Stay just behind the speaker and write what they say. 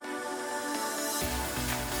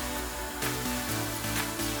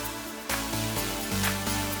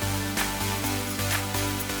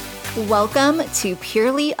Welcome to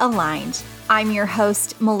Purely Aligned. I'm your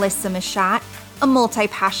host, Melissa Mashat, a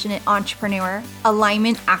multi-passionate entrepreneur,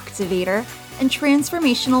 alignment activator, and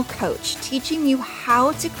transformational coach, teaching you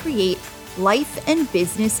how to create life and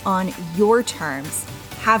business on your terms,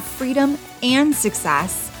 have freedom and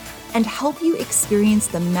success, and help you experience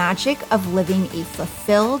the magic of living a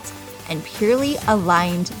fulfilled and purely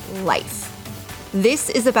aligned life. This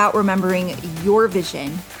is about remembering your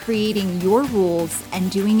vision, creating your rules,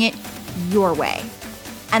 and doing it your way.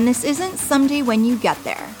 And this isn't someday when you get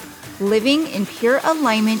there. Living in pure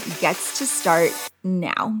alignment gets to start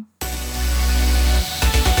now.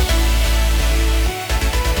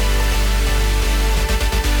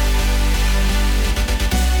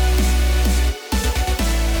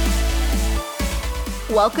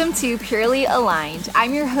 Welcome to Purely Aligned.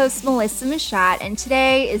 I'm your host, Melissa Mashat, and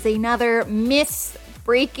today is another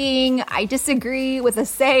myth-breaking, I disagree with a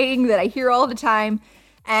saying that I hear all the time,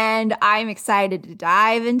 and I'm excited to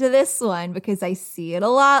dive into this one because I see it a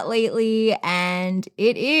lot lately, and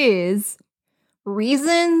it is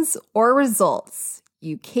reasons or results.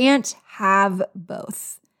 You can't have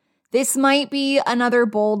both. This might be another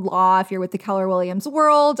bold law if you're with the Keller Williams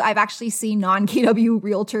world. I've actually seen non-KW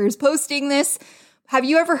realtors posting this. Have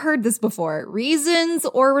you ever heard this before? Reasons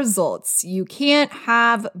or results? You can't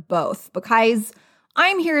have both, because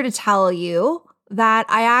I'm here to tell you that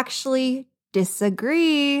I actually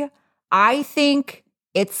disagree. I think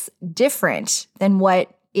it's different than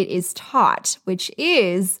what it is taught, which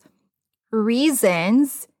is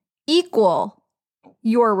reasons equal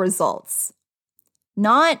your results.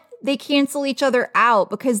 Not they cancel each other out,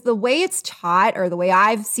 because the way it's taught, or the way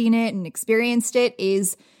I've seen it and experienced it,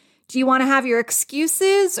 is do you want to have your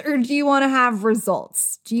excuses or do you want to have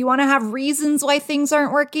results? Do you want to have reasons why things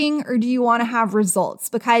aren't working or do you want to have results?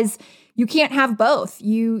 Because you can't have both.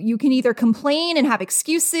 You can either complain and have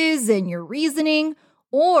excuses and your reasoning,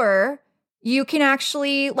 or you can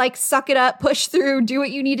actually suck it up, push through, do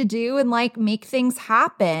what you need to do and make things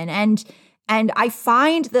happen. And I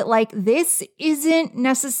find that this isn't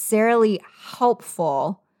necessarily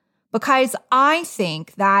helpful, because I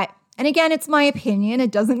think that, and again, it's my opinion.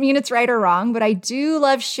 It doesn't mean it's right or wrong, but I do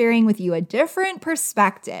love sharing with you a different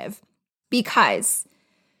perspective, because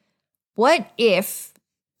what if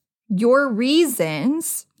your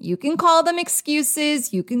reasons, you can call them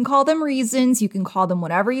excuses, you can call them reasons, you can call them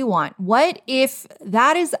whatever you want. What if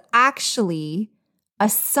that is actually a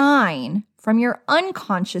sign from your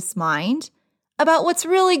unconscious mind about what's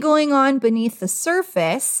really going on beneath the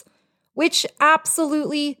surface, which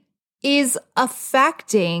absolutely is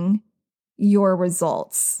affecting your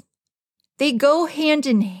results? They go hand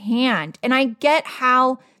in hand. And I get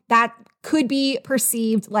how that could be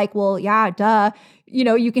perceived well, yeah, duh.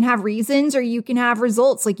 You can have reasons or you can have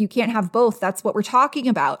results. You can't have both. That's what we're talking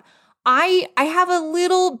about. I have a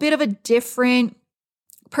little bit of a different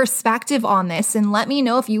perspective on this, and let me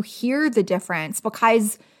know if you hear the difference,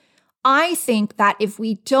 because I think that if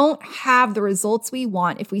we don't have the results we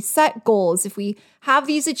want, if we set goals, if we have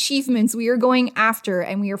these achievements we are going after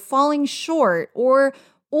and we are falling short, or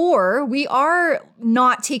we are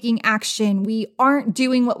not taking action, we aren't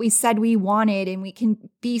doing what we said we wanted, and we can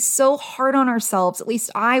be so hard on ourselves, at least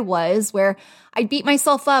I was, where I'd beat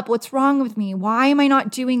myself up. What's wrong with me? Why am I not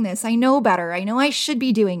doing this? I know better. I know I should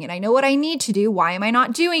be doing it. I know what I need to do. Why am I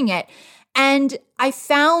not doing it? And I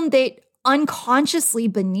found that unconsciously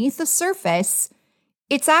beneath the surface,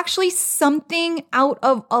 it's actually something out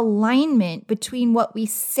of alignment between what we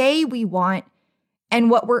say we want and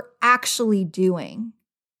what we're actually doing.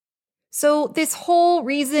 So this whole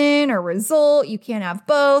reason or result, you can't have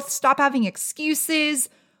both, stop having excuses.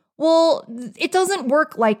 Well, it doesn't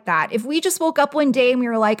work like that. If we just woke up one day and we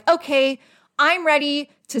were like, okay, I'm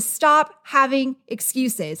ready to stop having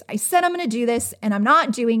excuses. I said I'm going to do this and I'm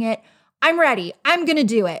not doing it. I'm ready. I'm going to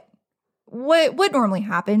do it. What normally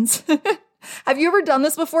happens? Have you ever done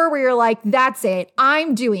this before where you're like, that's it,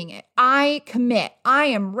 I'm doing it, I commit, I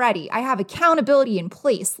am ready, I have accountability in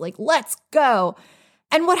place, let's go.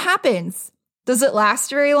 And what happens? Does it last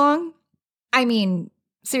very long? I mean,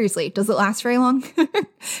 seriously, does it last very long?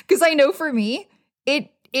 Because I know for me,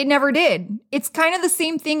 it never did. It's kind of the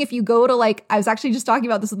same thing if you go to I was actually just talking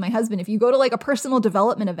about this with my husband. If you go to a personal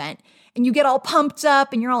development event and you get all pumped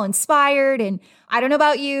up and you're all inspired, and I don't know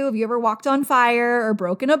about you, have you ever walked on fire or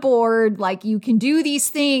broken a board? You can do these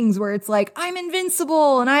things where it's I'm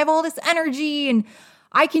invincible and I have all this energy and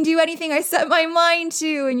I can do anything I set my mind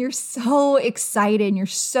to. And you're so excited and you're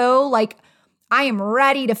so I am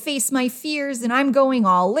ready to face my fears and I'm going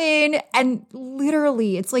all in. And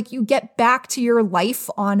literally, it's you get back to your life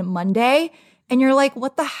on Monday and you're like,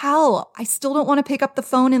 what the hell? I still don't want to pick up the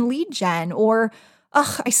phone and lead gen, or,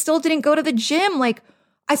 I still didn't go to the gym. Like,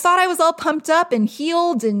 I thought I was all pumped up and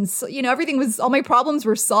healed and, all my problems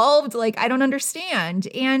were solved. Like, I don't understand.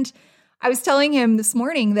 And I was telling him this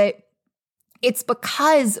morning that it's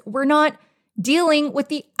because we're not dealing with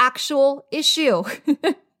the actual issue.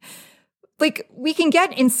 Like, we can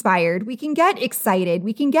get inspired, we can get excited,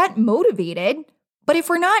 we can get motivated, but if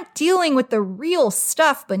we're not dealing with the real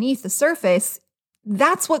stuff beneath the surface,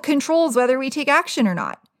 that's what controls whether we take action or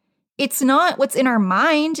not. It's not what's in our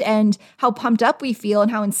mind and how pumped up we feel and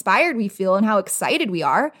how inspired we feel and how excited we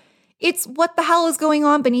are. It's what the hell is going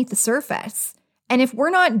on beneath the surface. And if we're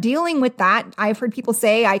not dealing with that, I've heard people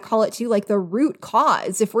say, I call it too, like the root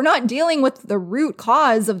cause. If we're not dealing with the root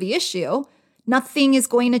cause of the issue, nothing is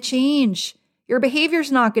going to change. Your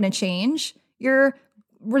behavior's not going to change. Your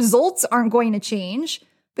results aren't going to change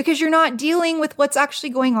because you're not dealing with what's actually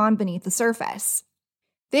going on beneath the surface.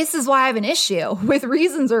 This is why I have an issue with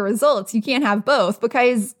reasons or results. You can't have both,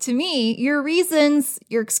 because to me, your reasons,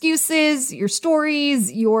 your excuses, your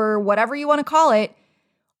stories, your whatever you want to call it,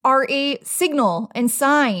 are a signal and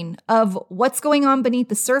sign of what's going on beneath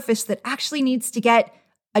the surface that actually needs to get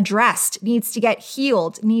addressed, needs to get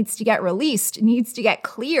healed, needs to get released, needs to get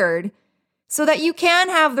cleared so that you can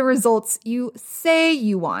have the results you say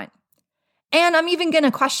you want. And I'm even going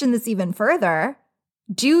to question this even further.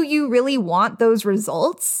 Do you really want those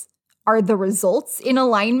results? Are the results in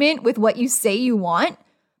alignment with what you say you want?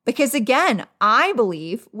 Because again, I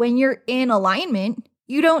believe when you're in alignment,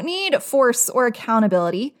 you don't need force or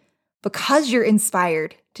accountability because you're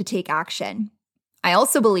inspired to take action. I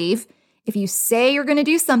also believe if you say you're going to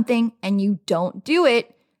do something and you don't do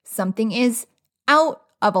it, something is out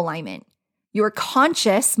of alignment. Your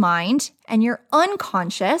conscious mind and your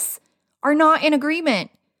unconscious are not in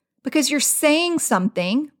agreement because you're saying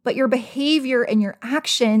something, but your behavior and your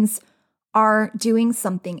actions are doing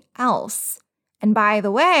something else. And by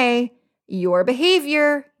the way, your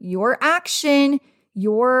behavior, your action,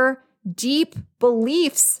 your deep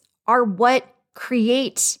beliefs are what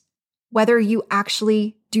create whether you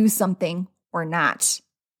actually do something or not.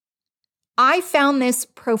 I found this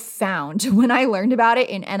profound when I learned about it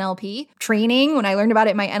in NLP training, when I learned about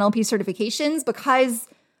it in my NLP certifications, because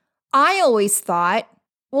I always thought,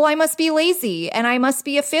 well, I must be lazy and I must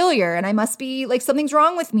be a failure and I must be like something's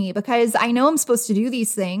wrong with me because I know I'm supposed to do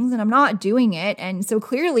these things and I'm not doing it. And so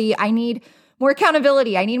clearly I need more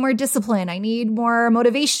accountability. I need more discipline. I need more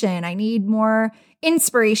motivation. I need more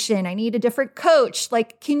inspiration. I need a different coach.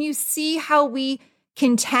 Like, can you see how we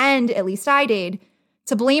can tend, at least I did,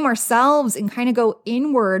 to blame ourselves and kind of go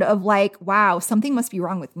inward of like, wow, something must be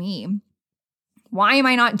wrong with me. Why am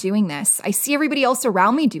I not doing this? I see everybody else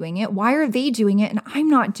around me doing it. Why are they doing it and I'm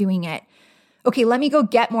not doing it? Okay, let me go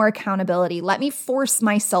get more accountability. Let me force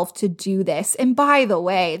myself to do this. And by the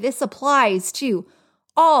way, this applies to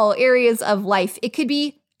all areas of life. It could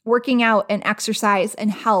be working out and exercise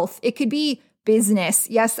and health. It could be business.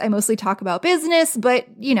 Yes, I mostly talk about business, but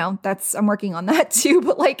I'm working on that too.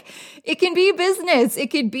 But like, it can be business.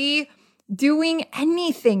 It could be doing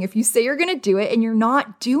anything. If you say you're going to do it and you're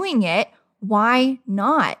not doing it, why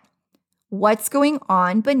not? What's going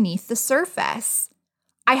on beneath the surface?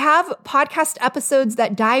 I have podcast episodes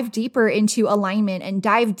that dive deeper into alignment and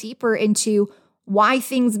dive deeper into why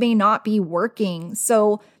things may not be working.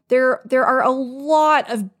 So there are a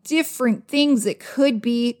lot of different things that could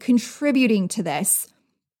be contributing to this.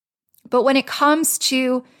 But when it comes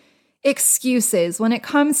to excuses, when it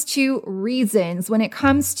comes to reasons, when it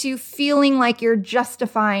comes to feeling like you're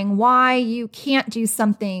justifying why you can't do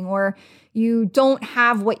something or you don't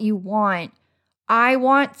have what you want, I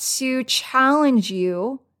want to challenge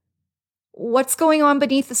you. What's going on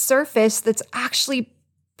beneath the surface that's actually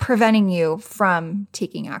preventing you from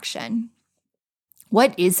taking action?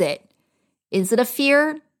 What is it? Is it a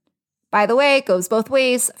fear? By the way, it goes both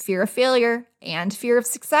ways, fear of failure and fear of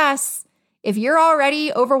success. If you're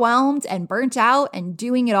already overwhelmed and burnt out and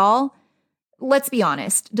doing it all, let's be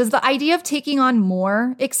honest. Does the idea of taking on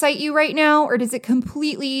more excite you right now, or does it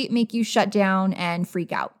completely make you shut down and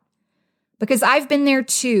freak out? Because I've been there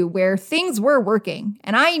too, where things were working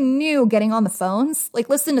and I knew getting on the phones, like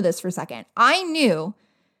listen to this for a second. I'm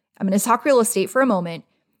going to talk real estate for a moment.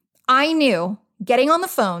 I knew getting on the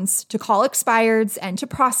phones to call expireds and to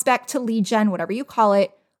prospect, to lead gen, whatever you call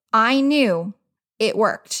it, I knew it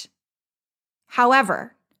worked.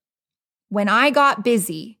 However, when I got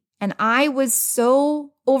busy and I was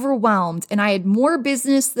so overwhelmed and I had more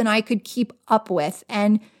business than I could keep up with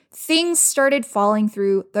and things started falling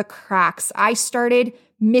through the cracks, I started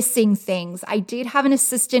missing things. I did have an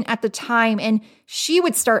assistant at the time, and she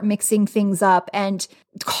would start mixing things up and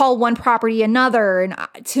call one property another. And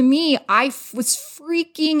to me, I was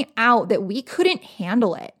freaking out that we couldn't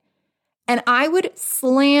handle it. And I would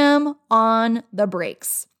slam on the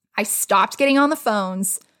brakes. I stopped getting on the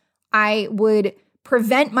phones. I would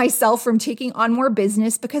prevent myself from taking on more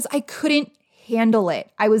business because I couldn't handle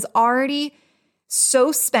it. I was already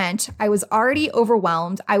so spent. I was already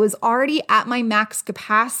overwhelmed. I was already at my max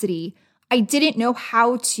capacity. I didn't know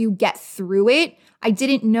how to get through it. I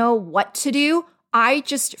didn't know what to do. I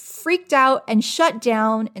just freaked out and shut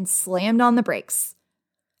down and slammed on the brakes.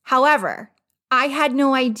 However, I had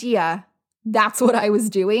no idea that's what I was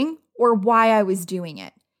doing or why I was doing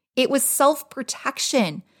it. It was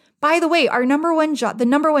self-protection. By the way, the number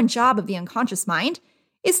one job of the unconscious mind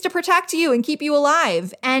is to protect you and keep you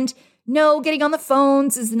alive. And no, getting on the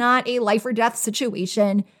phones is not a life or death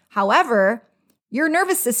situation. However, your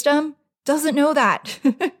nervous system doesn't know that.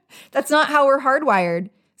 That's not how we're hardwired.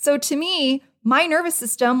 So to me, my nervous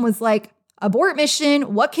system was like, abort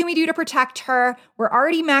mission. What can we do to protect her? We're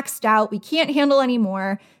already maxed out. We can't handle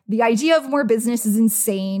anymore. The idea of more business is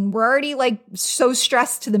insane. We're already like so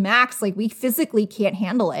stressed to the max. Like we physically can't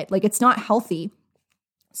handle it. Like it's not healthy.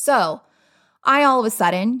 So I all of a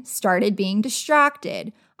sudden started being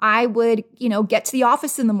distracted. I would, get to the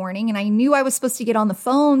office in the morning and I knew I was supposed to get on the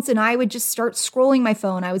phones and I would just start scrolling my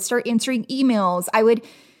phone. I would start answering emails. I would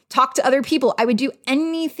talk to other people. I would do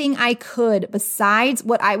anything I could besides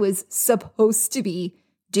what I was supposed to be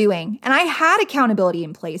doing. And I had accountability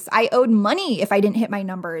in place. I owed money if I didn't hit my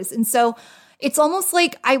numbers. And so it's almost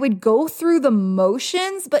like I would go through the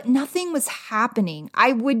motions, but nothing was happening.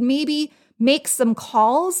 I would maybe make some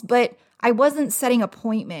calls, but I wasn't setting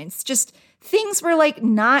appointments. Just things were like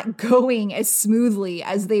not going as smoothly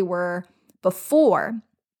as they were before.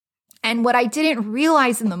 And what I didn't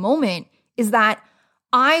realize in the moment is that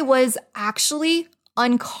I was actually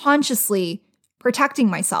unconsciously protecting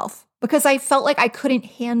myself because I felt like I couldn't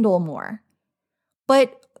handle more.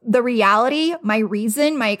 But the reality, my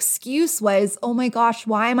reason, my excuse was, oh my gosh,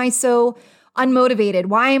 why am I so unmotivated?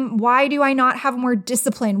 Why do I not have more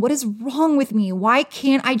discipline? What is wrong with me? Why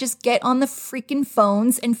can't I just get on the freaking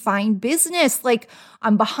phones and find business? Like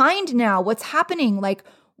I'm behind now. What's happening? Like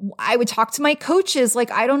I would talk to my coaches. Like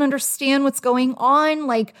I don't understand what's going on.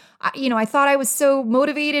 Like, I thought I was so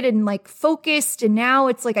motivated and like focused, and now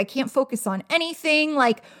it's like I can't focus on anything.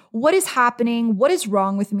 Like what is happening? What is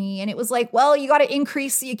wrong with me? And it was like, well, you got to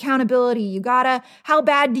increase the accountability. How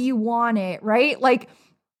bad do you want it? Right? Like,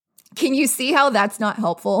 can you see how that's not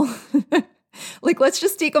helpful? Like, let's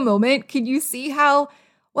just take a moment. Can you see how,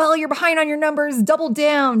 well, you're behind on your numbers, double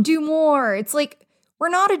down, do more. It's like, we're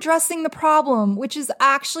not addressing the problem, which is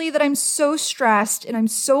actually that I'm so stressed and I'm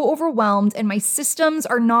so overwhelmed and my systems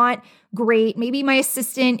are not great. Maybe my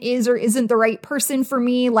assistant is or isn't the right person for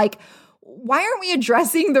me. Like, why aren't we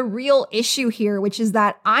addressing the real issue here, which is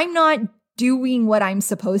that I'm not doing what I'm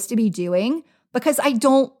supposed to be doing because I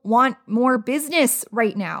don't want more business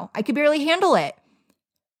right now. I could barely handle it.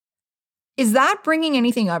 Is that bringing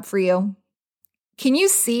anything up for you? Can you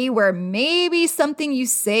see where maybe something you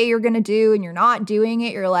say you're going to do and you're not doing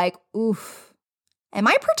it? You're like, oof, am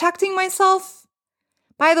I protecting myself?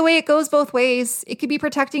 By the way, it goes both ways. It could be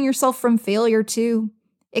protecting yourself from failure too.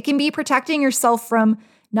 It can be protecting yourself from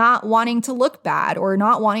not wanting to look bad or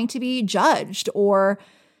not wanting to be judged or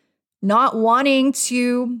not wanting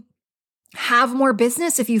to have more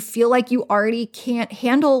business if you feel like you already can't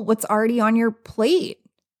handle what's already on your plate.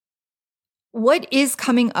 What is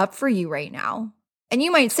coming up for you right now? And you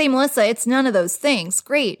might say, Melissa, it's none of those things.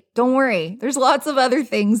 Great. Don't worry. There's lots of other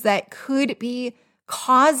things that could be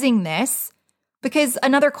causing this, because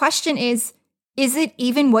another question is it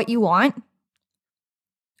even what you want?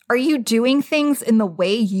 Are you doing things in the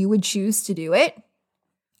way you would choose to do it?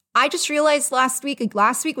 I just realized last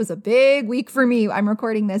week was a big week for me. I'm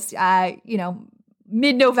recording this,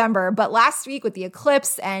 mid-November, but last week with the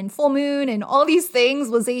eclipse and full moon and all these things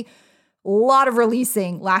was a lot of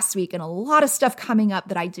releasing last week and a lot of stuff coming up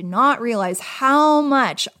that I did not realize how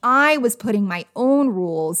much I was putting my own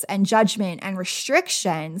rules and judgment and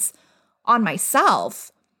restrictions on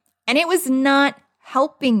myself. And it was not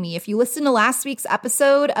helping me. If you listen to last week's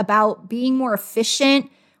episode about being more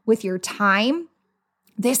efficient with your time,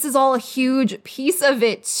 this is all a huge piece of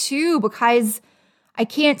it too, because I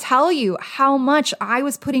can't tell you how much I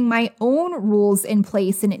was putting my own rules in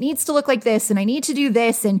place, and it needs to look like this, and I need to do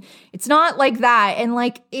this, and it's not like that. And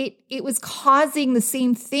like it was causing the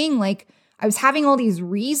same thing. Like I was having all these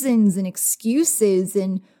reasons and excuses,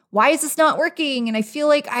 and why is this not working? And I feel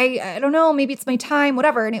like I don't know, maybe it's my time,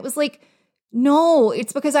 whatever. And it was like, No,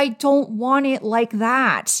 it's because I don't want it like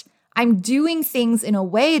that. I'm doing things in a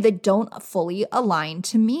way that don't fully align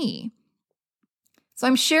to me. So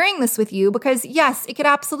I'm sharing this with you because, yes, it could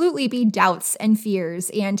absolutely be doubts and fears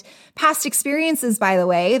and past experiences, by the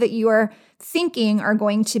way, that you are thinking are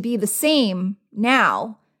going to be the same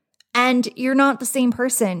now. And you're not the same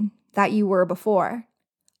person that you were before.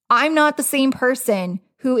 I'm not the same person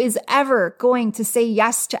who is ever going to say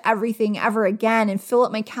yes to everything ever again and fill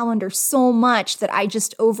up my calendar so much that I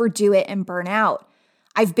just overdo it and burn out.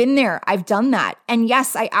 I've been there. I've done that. And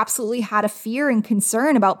yes, I absolutely had a fear and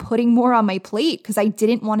concern about putting more on my plate because I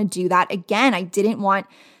didn't want to do that again. I didn't want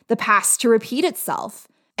the past to repeat itself.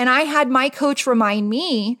 And I had my coach remind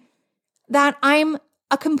me that I'm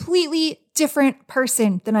a completely different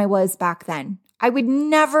person than I was back then. I would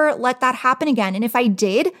never let that happen again. And if I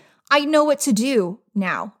did, I know what to do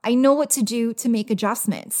now. I know what to do to make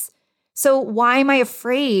adjustments. So why am I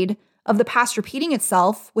afraid of the past repeating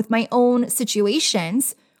itself with my own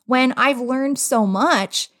situations when I've learned so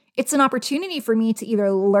much? It's an opportunity for me to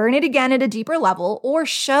either learn it again at a deeper level or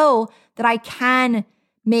show that I can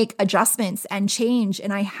make adjustments and change,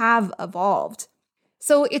 and I have evolved.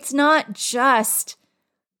 So it's not just,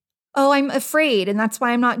 oh, I'm afraid and that's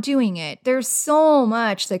why I'm not doing it. There's so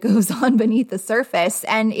much that goes on beneath the surface,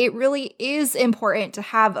 and it really is important to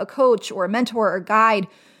have a coach or a mentor or guide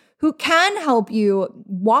who can help you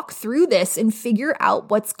walk through this and figure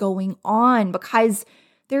out what's going on, because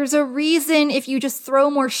there's a reason if you just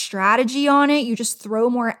throw more strategy on it, you just throw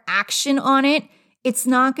more action on it, it's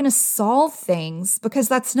not going to solve things because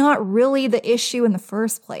that's not really the issue in the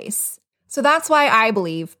first place. So that's why I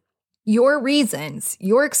believe your reasons,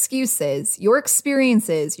 your excuses, your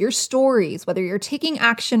experiences, your stories, whether you're taking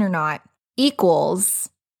action or not,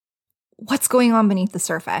 equals what's going on beneath the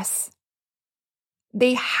surface.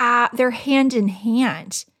 They're hand in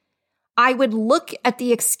hand. I would look at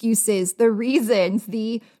the excuses, the reasons,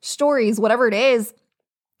 the stories, whatever it is,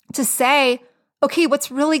 to say, okay, what's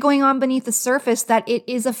really going on beneath the surface that it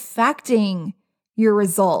is affecting your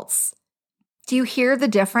results? Do you hear the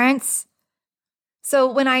difference? So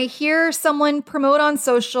when I hear someone promote on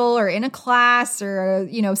social or in a class or,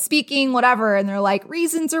 speaking, whatever, and they're like,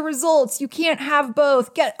 reasons or results, you can't have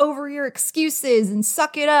both. Get over your excuses and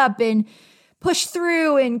suck it up and push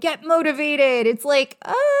through and get motivated. It's like,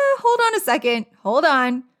 hold on a second. Hold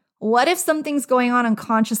on. What if something's going on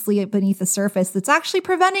unconsciously beneath the surface that's actually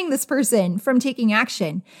preventing this person from taking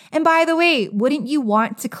action? And by the way, wouldn't you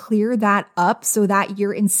want to clear that up so that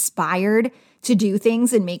you're inspired to do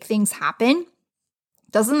things and make things happen?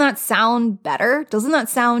 Doesn't that sound better? Doesn't that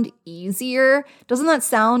sound easier? Doesn't that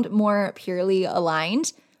sound more purely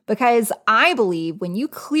aligned? Because I believe when you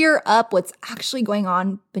clear up what's actually going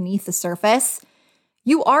on beneath the surface,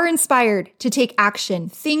 you are inspired to take action.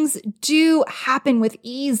 Things do happen with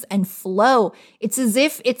ease and flow. It's as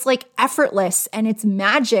if it's like effortless and it's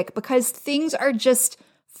magic because things are just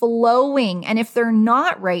flowing. And if they're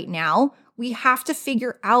not right now, we have to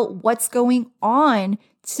figure out what's going on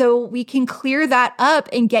so we can clear that up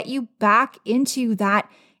and get you back into that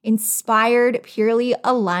inspired, purely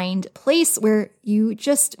aligned place where you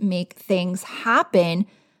just make things happen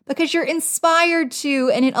because you're inspired to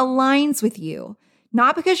and it aligns with you.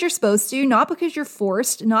 Not because you're supposed to, not because you're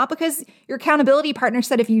forced, not because your accountability partner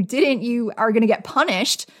said if you didn't, you are going to get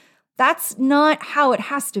punished. That's not how it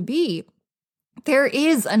has to be. There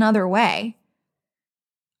is another way.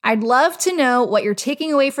 I'd love to know what you're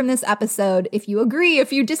taking away from this episode. If you agree,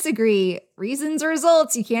 if you disagree, reasons or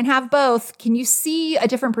results, you can't have both. Can you see a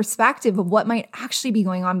different perspective of what might actually be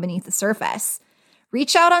going on beneath the surface?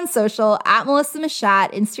 Reach out on social at Melissa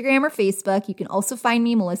Mashat, Instagram or Facebook. You can also find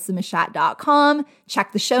me, melissamashat.com.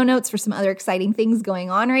 Check the show notes for some other exciting things going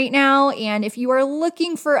on right now. And if you are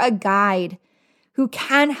looking for a guide who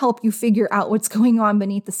can help you figure out what's going on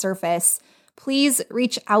beneath the surface, please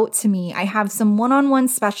reach out to me. I have some one-on-one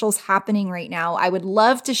specials happening right now. I would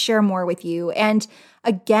love to share more with you. And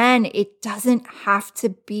again, it doesn't have to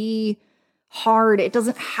be hard. It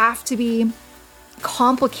doesn't have to be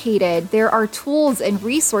complicated. There are tools and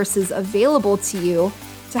resources available to you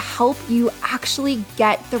to help you actually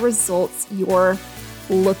get the results you're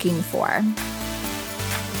looking for.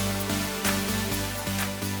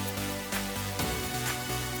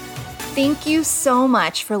 Thank you so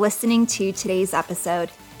much for listening to today's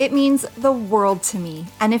episode. It means the world to me.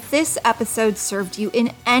 And if this episode served you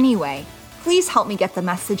in any way, please help me get the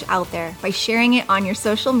message out there by sharing it on your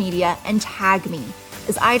social media and tag me,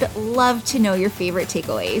 as I'd love to know your favorite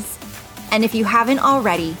takeaways. And if you haven't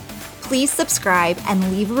already, please subscribe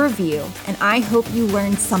and leave a review. And I hope you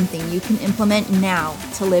learned something you can implement now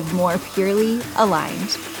to live more purely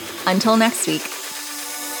aligned. Until next week.